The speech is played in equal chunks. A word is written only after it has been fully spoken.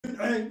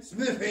Hey,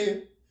 Smiff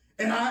here,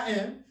 and I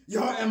am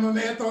your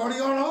MMA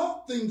authority on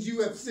all things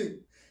UFC.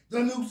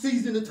 The new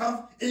season of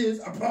Tough is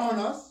upon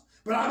us,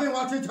 but I've been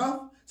watching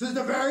Tough since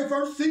the very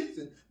first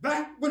season,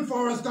 back when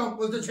Forrest Gump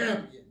was the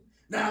champion.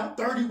 Now,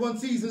 31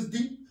 seasons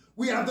deep,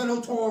 we have the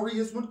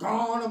notorious one,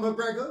 Conor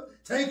McGregor,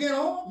 taking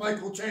on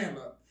Michael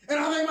Chandler.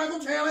 And I think Michael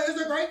Chandler is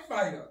a great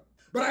fighter.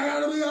 But I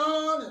gotta be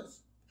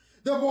honest,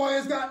 the boy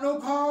has got no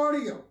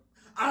cardio.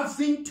 I've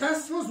seen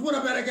Teslas with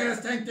a better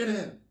gas tank than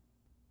him.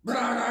 But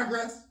I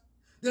digress.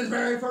 This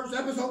very first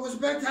episode was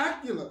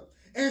spectacular.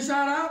 And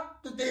shout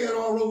out to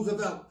Theodore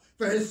Roosevelt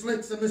for his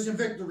slick submission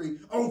victory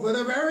over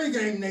the very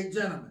game Nate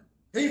Gentleman.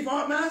 He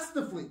fought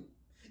masterfully.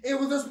 It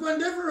was a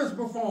splendiferous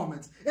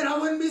performance. And I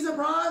wouldn't be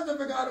surprised if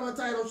I got him a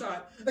title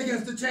shot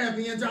against the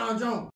champion John Jones.